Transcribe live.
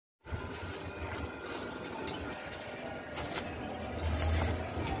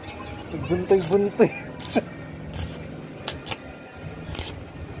Buntoy-buntoy.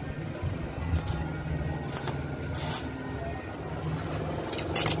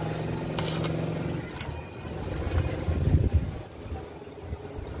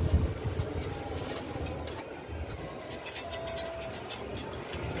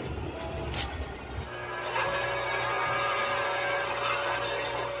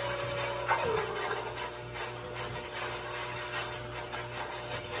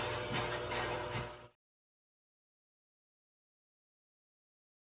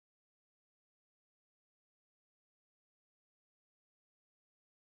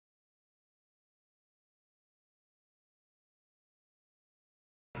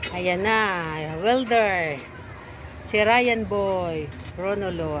 Ayan na, welder. Si Ryan Boy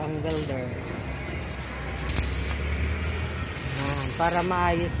Ronolo ang welder. Ayan, para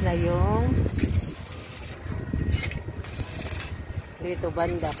maayos na yung dito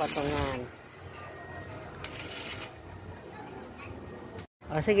banda patungan.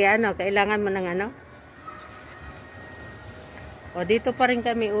 O sige, ano, kailangan mo ng ano? O dito pa rin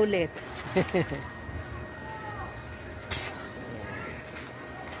kami ulit.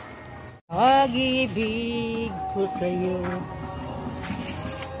 Pag-ibig ko sa'yo,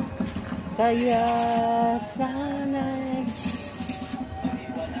 kaya sana'y...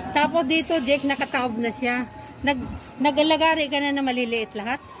 Tapos dito, Jake, nakataob na siya. Nag-alagari ka na maliliit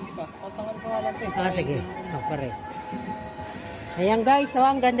lahat? Sige. Pare. Ayan guys,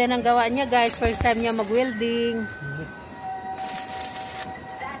 ang ganda ng gawa niya guys. First time niya mag-welding.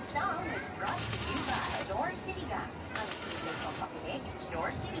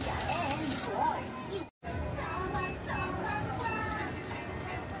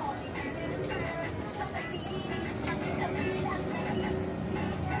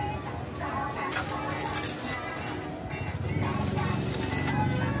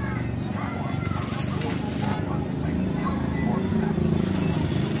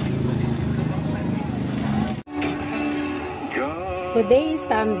 Today is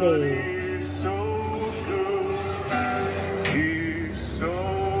Sunday. He's so good. He's so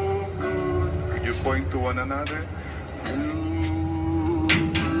good. Could you point to one another?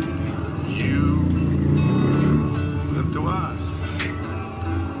 You and to us.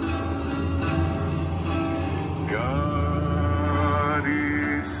 God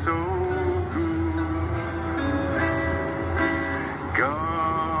is so good.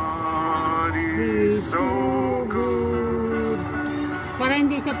 God is so good. Para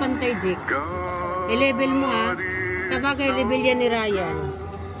hindi siya pantay, Jake. I-level mo ha. Sabagay, level yan ni Ryan.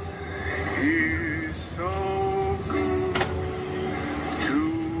 He's so good to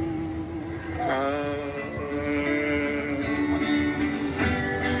us.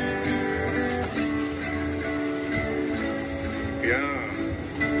 Yeah.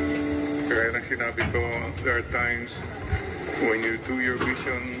 Kaya nang sinabi ko, there are times when you do your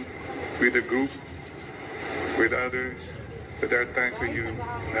vision with a group, with others, but there are times when you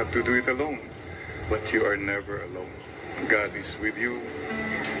have to do it alone. But you are never alone. God is with you.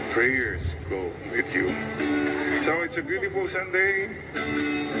 Prayers go with you. So it's a beautiful Sunday.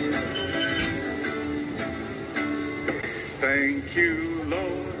 Thank you,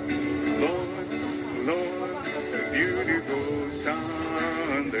 Lord, Lord, Lord. A beautiful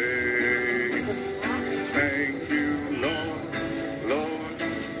Sunday. Thank you, Lord, Lord,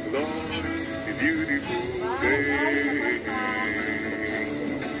 Lord. A beautiful day.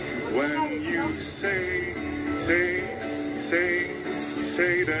 When you say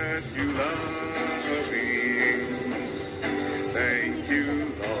that you love me. Thank you,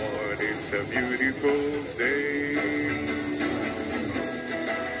 Lord, it's a beautiful day.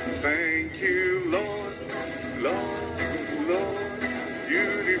 Thank you, Lord, Lord, Lord,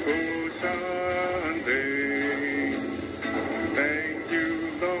 beautiful Sunday. Thank you,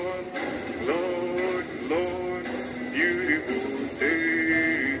 Lord, Lord, Lord, beautiful day.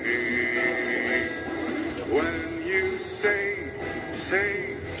 When you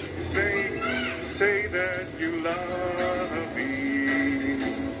say that you love me.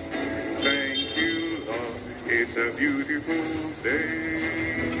 Thank you, Lord, it's a beautiful day.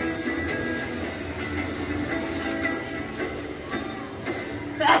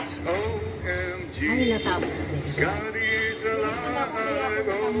 OMG, God is alive.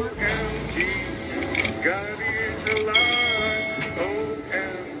 OMG, God is alive.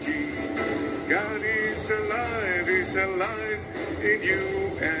 OMG, God is alive. He's alive in you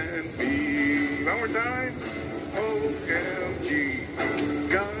and me. One more time. OMG,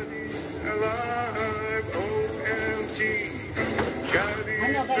 God is alive. OMG, God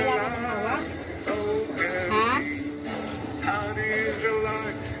is alive. OMG, God is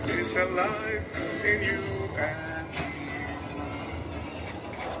alive. He's is alive in you and me.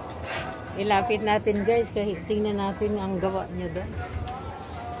 Ilapit natin guys, kahit tingnan natin ang gawa niya doon.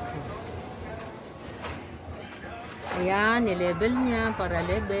 Ayan, i-level niya para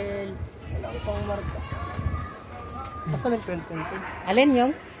level. Wala ko pang marka. Asan yung pen? Alin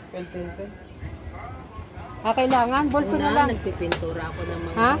yung? Pen. Kailangan, bolso na lang. Nagpipintura ako ng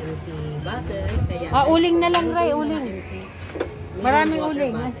mga Ha? empty bottle. Kaya Uling na lang, Ray, uling. Maraming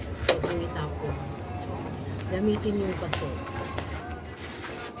uling. Sobrang itapon. Gamitin yung paso.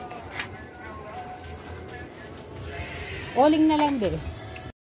 Uling na lang, be.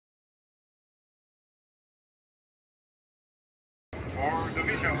 For the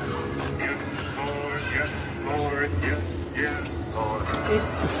vision. Yes, Lord, yes, Lord, yes, yes, Lord.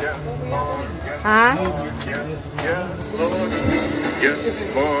 Yes, Lord, yes, Ha? Lord, yes, yes, Lord. Yes,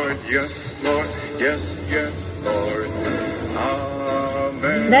 Lord, yes, Lord, yes, yes, Lord.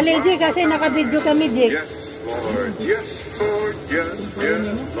 Amen. Dali, Jake, kasi naka-video kami, Jake. Yes, Lord, yes, Lord, yes, yes,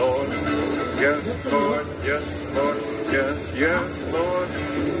 Lord. Yes, Lord, yes, Lord, yes, yes, Lord.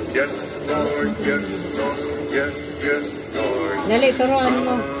 Yes, Lord, yes, Lord, yes, yes, Lord. Dali, turuan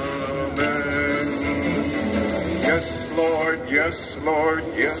mo. Amen. Yes, Lord, yes, Lord,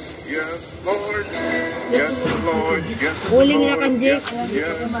 yes, yes, Lord. Yes, Lord, yes, Uling na Lord, kan, yes, Jake.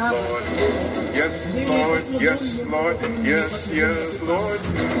 yes, Lord. Yes, Lord, yes, Lord, yes, yes, Lord.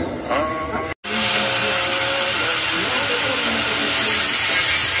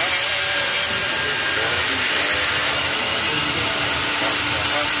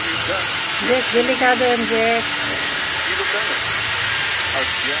 Jake, delikado yan, Jake.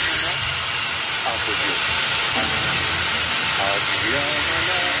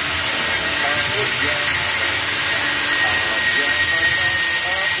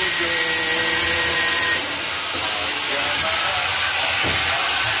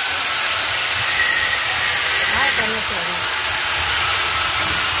 Ano siya?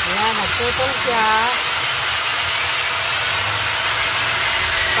 Ayan, nagputol siya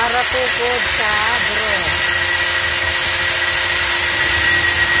para tukod sa bro.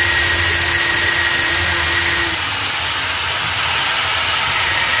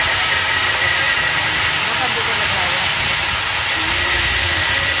 Dapat di ko naglawa.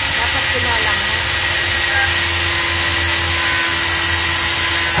 Dapat kinalang mo.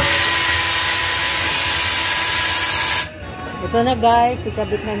 Ito na guys,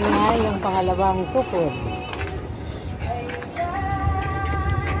 ikabit na niya yung pangalawang tukod.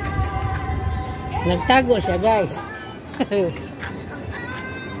 Nagtago siya guys. Ayan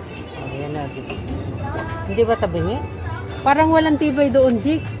na. Hindi ba tabingi? Parang walang tibay doon,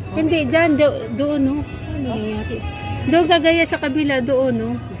 Jake. Hindi, dyan, doon, no? Ano nangyari? Doon kagaya sa kabila, doon, no?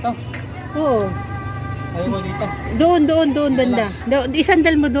 Ito. Oo. Ayaw mo dito. Doon, banda.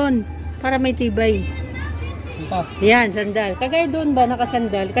 Isandal mo doon, para may tibay. Ito. Yan, sandal. Kagaya doon ba,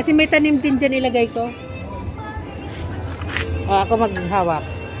 nakasandal? Kasi may tanim din dyan ilagay ko. Ako maghawak.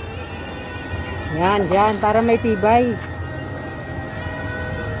 Yan, dyan, para may tibay.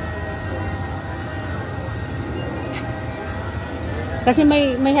 Kasi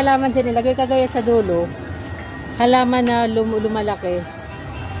may halaman dyan ilagay, kagaya sa dulo. Halaman na lumalaki.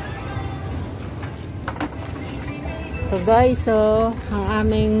 So guys, so, ang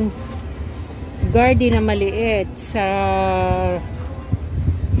aming garden na maliit sa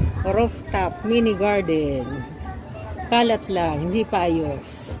rooftop mini garden. Kalat lang, hindi pa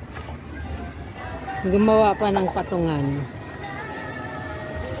ayos. Gumawa pa ng patungan.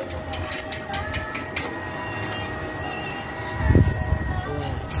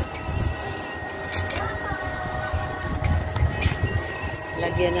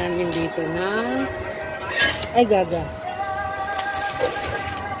 Lagyan namin dito na ay gaga.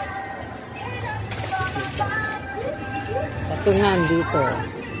 Patungan dito.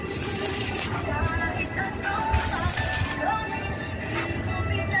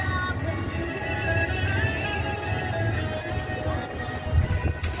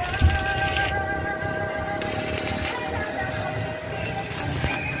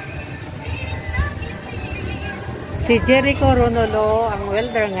 Si Jericho Ronolo ang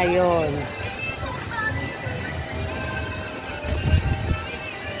welder ngayon.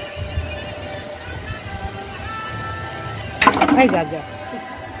 Ay, gaga.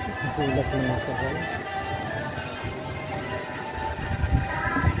 Tulak na ako.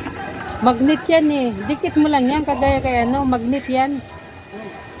 Magnet yan eh. Dikit mo lang yan. Kagaya kay ano. Magnet yan.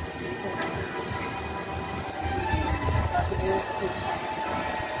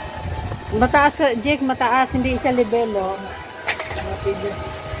 Mataas, Jake, mataas. Hindi siya libelo.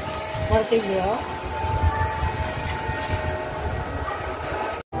 Martilyo.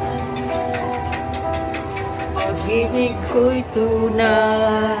 pag-ibig ko'y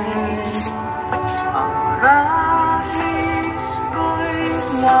tunay. Ang nais ko'y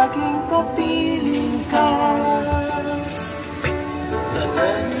laging kapiling ka.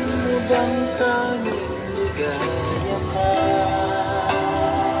 Alam mo bang tanging ligaya ka?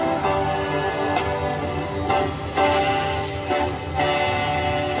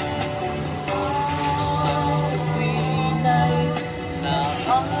 Sa tuwin ay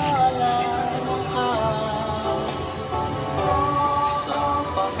naalala ka. Sa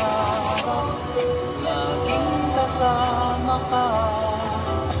pangarap laging kasama ka.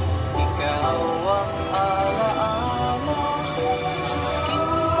 Ikaw ang alaala sa aking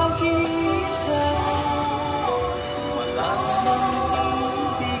pag-iisa. Wala nang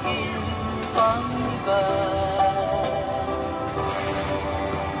ibigin pang iba.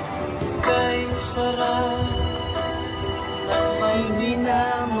 Kay sarap ng may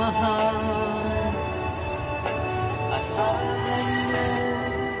minamahal. Asahan mo,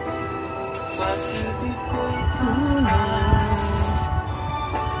 pag-ibig ko'y tunay.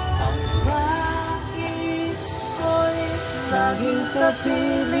 Ang nais ko'y laging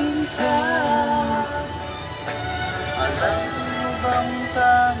kapiling ka. Alam mo bang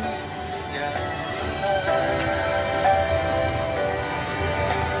tanging ligaya?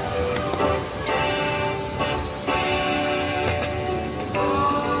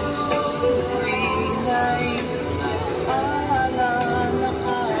 Sa tuwin ay naalala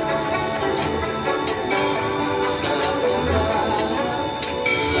ka. Sa pangarap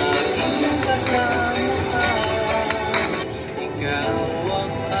laging kasama ka. Ikaw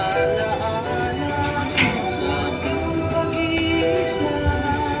ang alaala sa aking pag-iisa.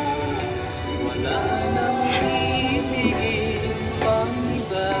 Wala nang ibigin pang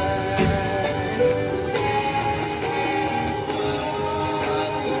iba. Sa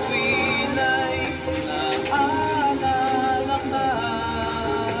tuwin ay naalala ka.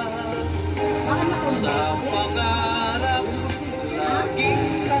 Sa pangarap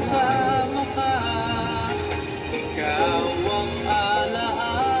laging kasama ka. Ikaw ang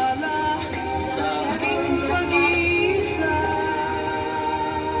alaala sa aking pag-iisa.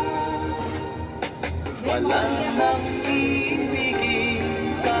 Wala nang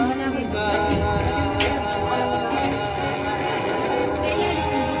ibigin pang iba.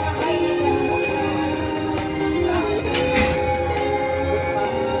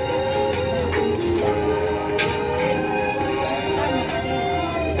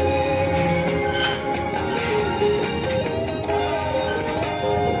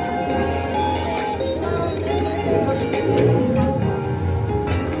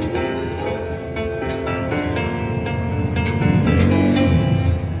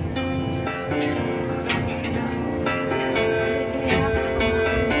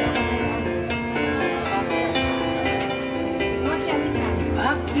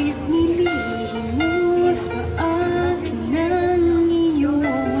 Bakit nilihim mo sa akin ang iyong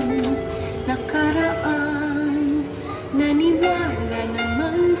nakaraan? Naniwala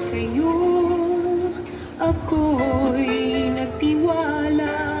naman sa'yo, ako'y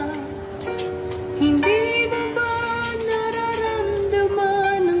nagtiwala. Hindi mo ba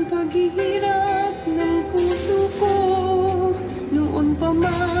nararamdaman ang paghihirap ng puso ko? Noon pa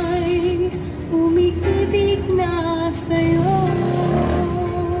may umiibig na sa'yo.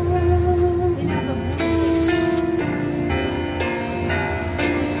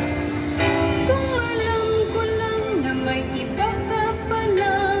 Kung alam ko lang na may iba ka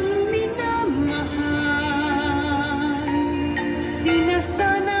palang minamahal, di na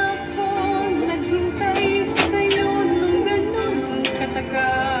sana ako naghintay sa'yo nung ganun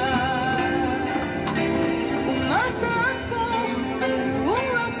katagal. Umasa ako, ang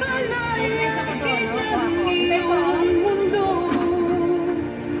buong akala'y akin ang iyong mundo.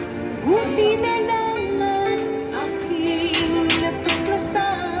 Buti na lang ang aking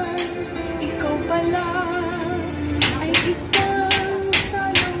natuklasan, ikaw pala ay isang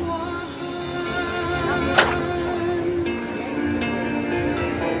salawahan.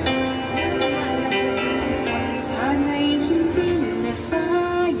 Sana'y hindi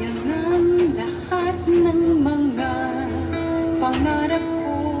nasayang ang lahat ng mga pangarap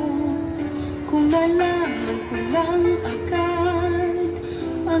ko. Kung nalaman ko lang agad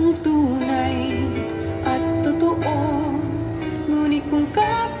ang tunay at totoo. Ngunit kung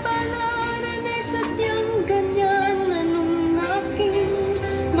kapalaran ay sadyang ganyan, anong aking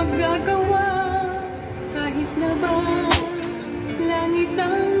magagawa? Kahit na ba langit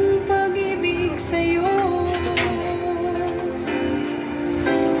ang pag-ibig sa'yo?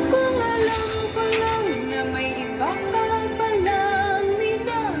 Kung alam ko lang na may iba ka palang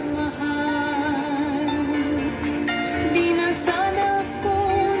minamahal,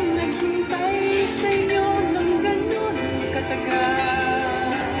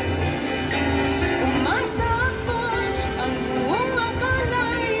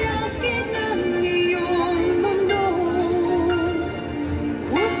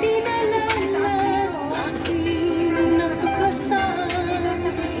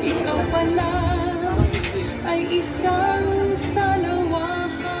 ay isang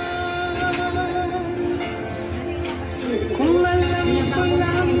salawahan. Kung alam ko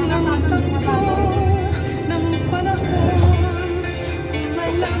lang ang takbo ng panahon, kung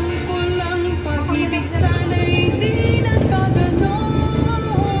alam ko lang pag-ibig sana'y di nagkaganon.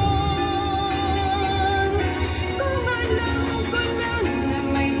 Kung alam ko lang na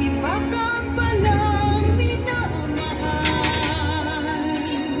may iba ka palang minamahal,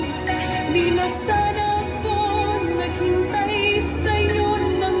 di na sana ako naghintay sa'yo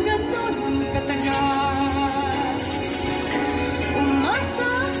ng ganon katagal. Umasa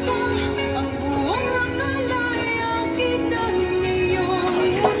ako, ang buong akala'y akin ang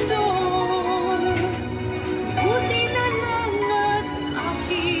iyong mundo. Buti na lang at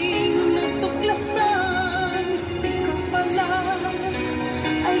aking natuklasan, ikaw pala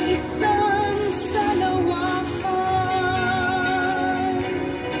ay isang salawahan.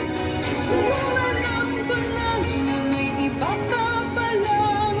 Kung alam ko lang na may iba ka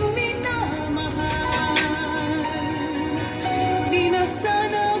palang minamahal, di na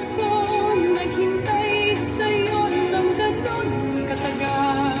sana ako naghintay sa'yo ng ganon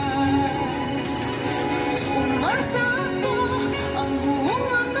katagal. Umasa ako, ang buong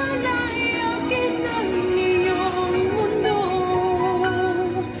akala'y akin ang iyong mundo.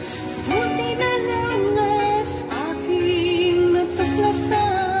 Buti na lang at aking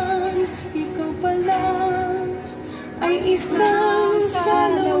natuklasan, ikaw pala ay isang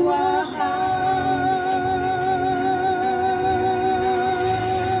salawahan.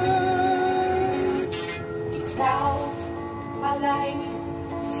 Ikaw pala'y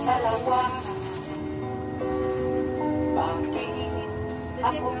salawahan. Bakit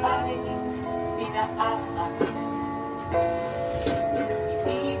ako ay pinaasa?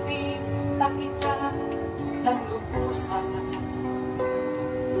 Inibig na kita ng lubusan,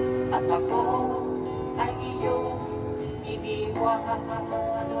 at ako ay iyong iniwan.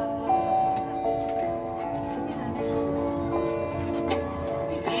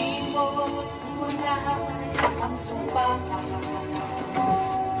 Ilimot mo na ang sumpa,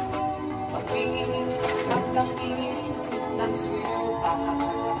 maging ang kapis ng suyuan.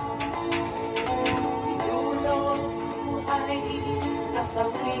 Pinulot mo ay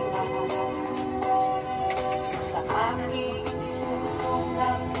kasawian sa aking pusong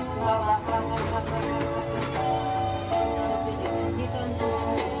nagmamahal.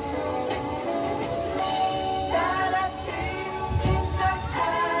 Darating din ang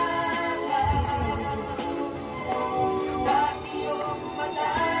araw na iyong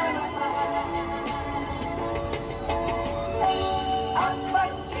madarama, ang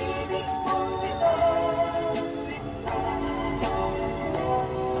pag-ibig kong ito, sinta,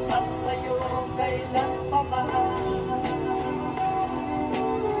 at sa'yo kailan pa ba?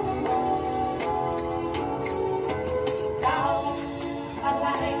 Ikaw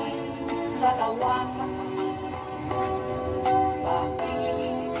alay salawahan.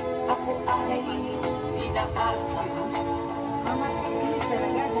 Bakit ako ay pinaasa?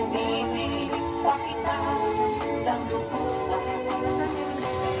 Umibig pa kita ng lubusan,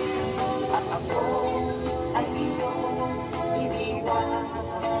 at ako ay iyong iniwan.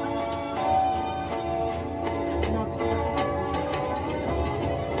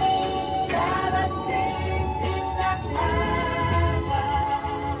 Darating din ang araw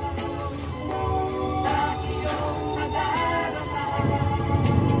na iyong madarama,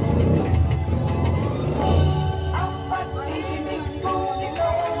 ang pag-ibig kong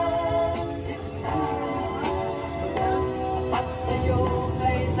ito, sinta, at sa'yo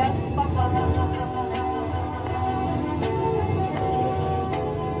kailan pa ba?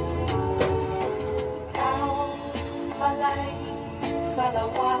 Ikaw pala'y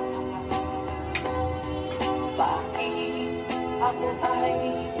salawahan. Bakit ako ay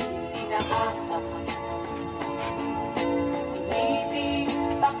inaasa? Inibig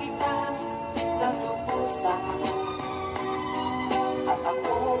pa kita ng lubusan, at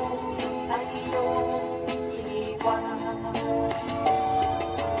ako ay iyong iniwan.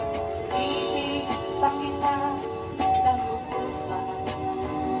 Inibig pa kita ng lubusan,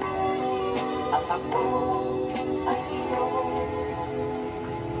 at ako ay iyong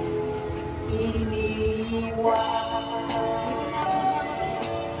iniwan.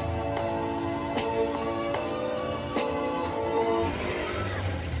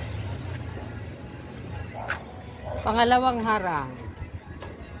 Pangalawang harang.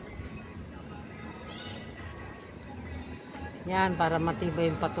 Yan, para matibay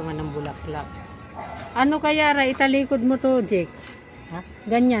yung patungan ng bulaklak. Ano kaya, Ra? Italikod mo to, Jake. Ha?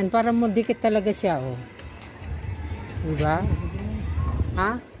 Ganyan, para mo dikit talaga siya, oh. Diba?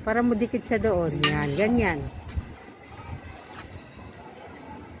 Ha? Para mo dikit siya doon. Yan, ganyan.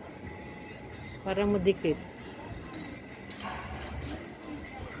 Para mo dikit.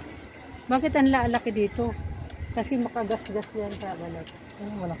 Bakit ang lalaki dito? Kasi makagas-gas yan sa balat.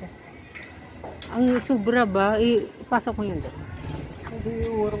 Malaki. Ang sobra ba? Ipasok mo yun doon. Hindi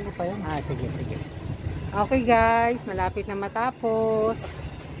uurong ko pa yan. Sige, sige. Okay guys, malapit na matapos.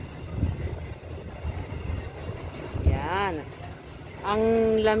 Yan. Ang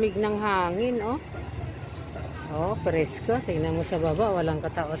lamig ng hangin, oh. Oh, presko. Tingnan mo sa baba, walang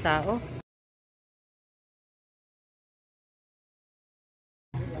katao-tao.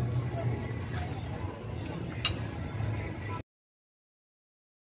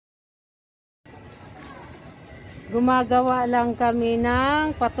 Gumagawa lang kami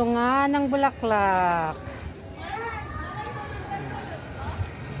ng patungan ng bulaklak.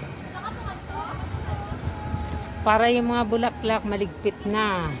 Para yung mga bulaklak maligpit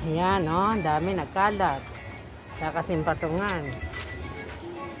na. Yan, oh, ang dami nagkalat. Kaya kasing patungan.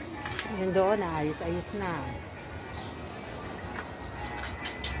 Yung doon, ayos-ayos na.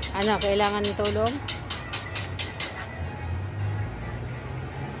 Ano, kailangan ng tulong?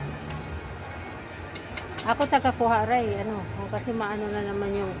 Ako taga-kuha ray, ano, kasi maano na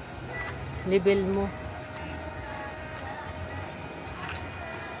naman yung level mo.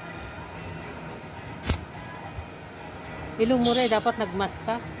 Ilong mo ray, dapat nagmask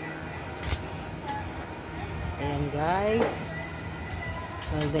ka. Ayan guys.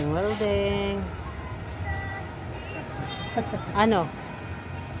 Welding, welding. Ano?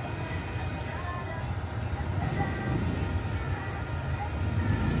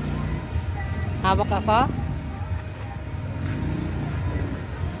 Hawak ako?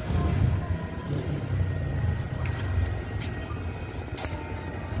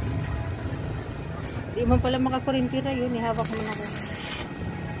 Di man pala makakurintira yun. Ihawak mo na ako.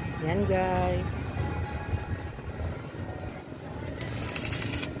 Yan guys.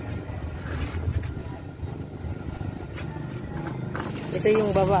 Ito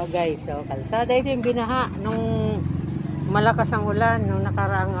yung baba guys. So, kalsada ito yung binaha nung malakas ang ulan nung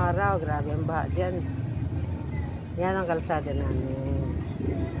nakaraang araw. Grabe ang baha dyan. Yan ang kalsada namin.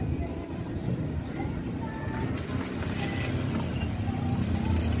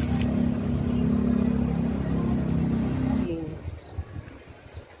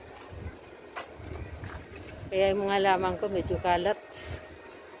 Kaya yung mga lamang ko medyo kalat.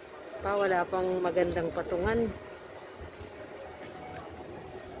 Wala pang magandang patungan.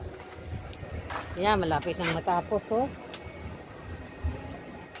 Yan, malapit nang matapos, oh.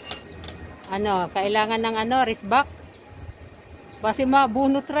 Ano, kailangan ng ano, wristback. Basi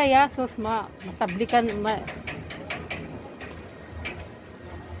mabunot ray, ha. Sus, matablikan,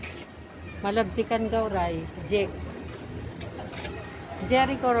 malabdikan gaw ray.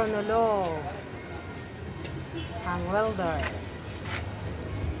 Jerry Coronolo. Ang welder.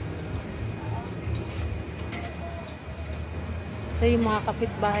 Ito yung mga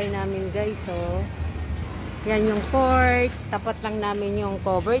kapitbahay namin guys, oh. Yan yung court, tapat lang namin yung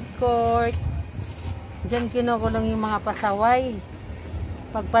covered court. Diyan kinukulong yung mga pasaway.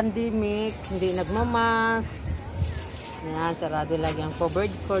 Pag pandemic, hindi nagmamas. Yan, sarado lang yung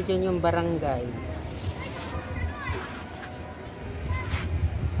covered court, yun yung barangay.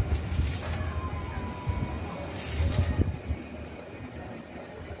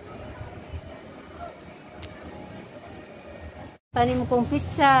 Tanim kong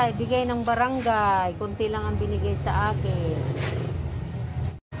pizza, ibigay ng barangay. Kunti lang ang binigay sa akin.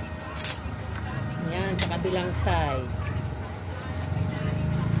 Yan, sa kabilang side.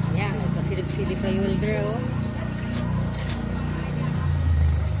 Yan, nagpasilip-silip na welder, oh.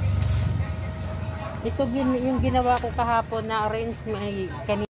 Ito yung ginawa ko kahapon na orange may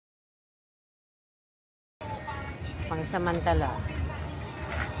kanina. Pangsamantala.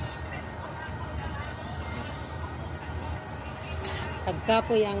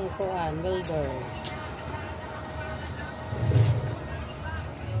 Tagkapoy ang kuan, welder.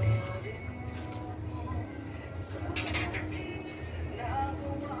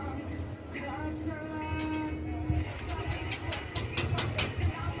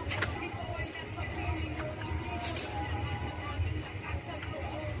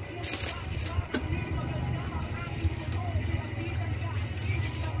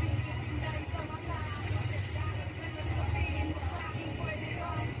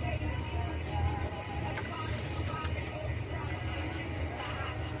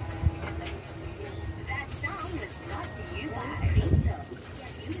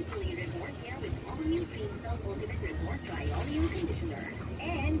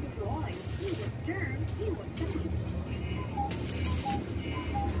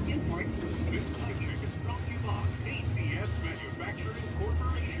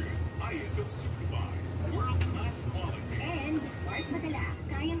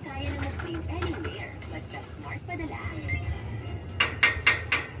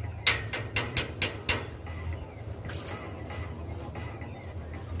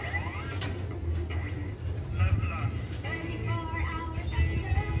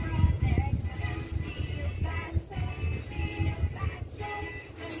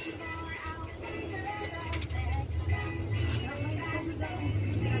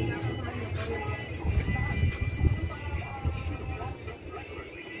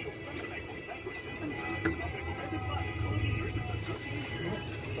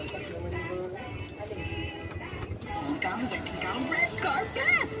 Gamit ang red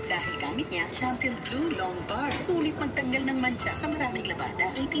carpet. Dahil gamit niya, Champion Blue Long Bar. Sulit magtanggal ng mancha sa maraming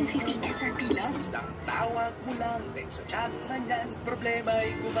labada. 1850 SRP lang. Isang tawag mo lang, text sa chat man yan.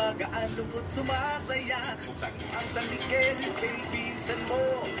 Problema'y gumagaan, lungkot sumasaya. Buksan mo ang San Miguel, pinsan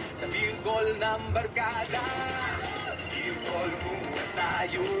mo. Sa beer call ng barkada. Beer call muna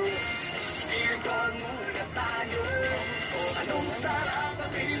tayo. Beer call muna tayo. O anong sarap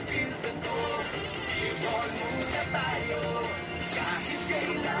ang pinsan ko. Beer call muna tayo. Kahit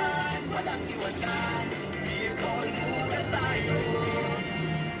kailan, walang iwanan. Beer call muna tayo.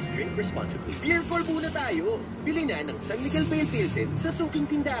 Drink responsibly. Beer call muna tayo. Bili na ng San Miguel Pale Pilsen sa suking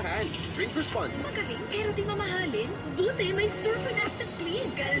tindahan. Drink responsibly. Magaling pero di mamahalin. Buti may Surf and Active Clean.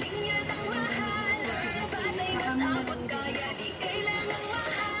 Galing niya ng mahal. Batay mas abot kaya di kailangang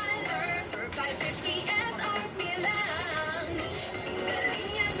mahal. Surf 550 SRP lang. Galing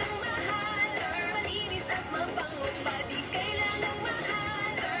niya ng mahal. Malinis at mabango pa di kailangang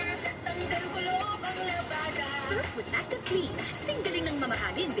mahal. Tanggal kulob ang labada. Surf with Active Clean. Galing ng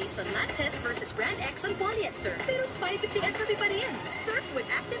mamahalin based on lab test versus brand X on polyester. Pero 550 SRP pa rin. Surf with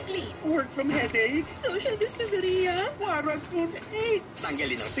Active Clean. Work from headache. Social dysphoria. Warrant from ache.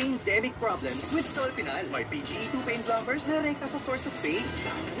 Tanggalin ang pain-demic problems with Dolphinal. May PGE 2 pain blockers na rekta sa source of pain.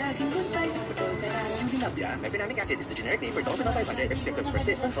 Laging good vibes for Dolphinal. Yung dilabya. Mefenamic acid is the generic name for Dolphinal 500. If symptoms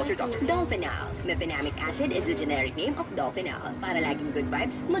persist, consult your doctor. Dolphinal. Mefenamic acid is the generic name of Dolphinal. Para laging good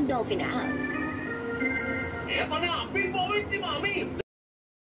vibes, mag-Dolphinal. Ito na ang big moment ni Mami!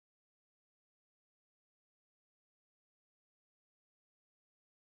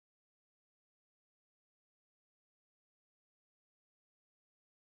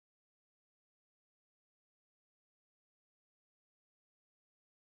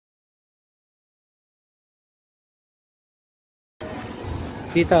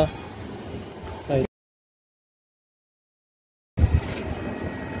 Tita. Ay.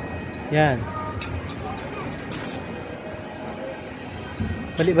 Yan.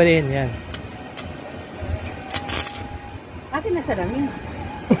 Bali-balihin, yan. Akin na sa lamin.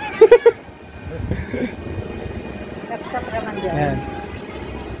 Kapsap naman dyan. Yan.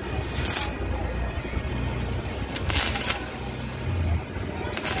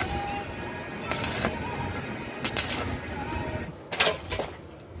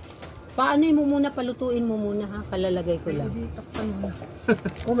 Paano mo muna, palutuin mo muna ha, kalalagay ko lang.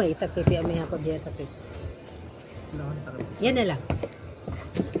 Oh, may itapipi, amay ako diya tapi. Yan na lang.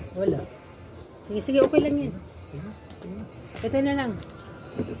 Wala. Sige, sige, okay lang yan. Ito na lang.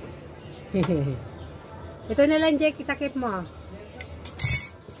 Ito na lang, Jake, itakip mo.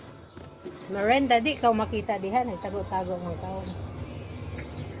 Merenda, di, ikaw makita dihan, tago-tago ng taon.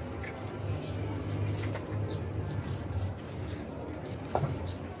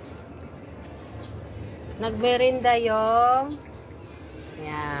 Nagmerenda yung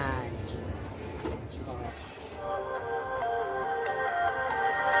yan.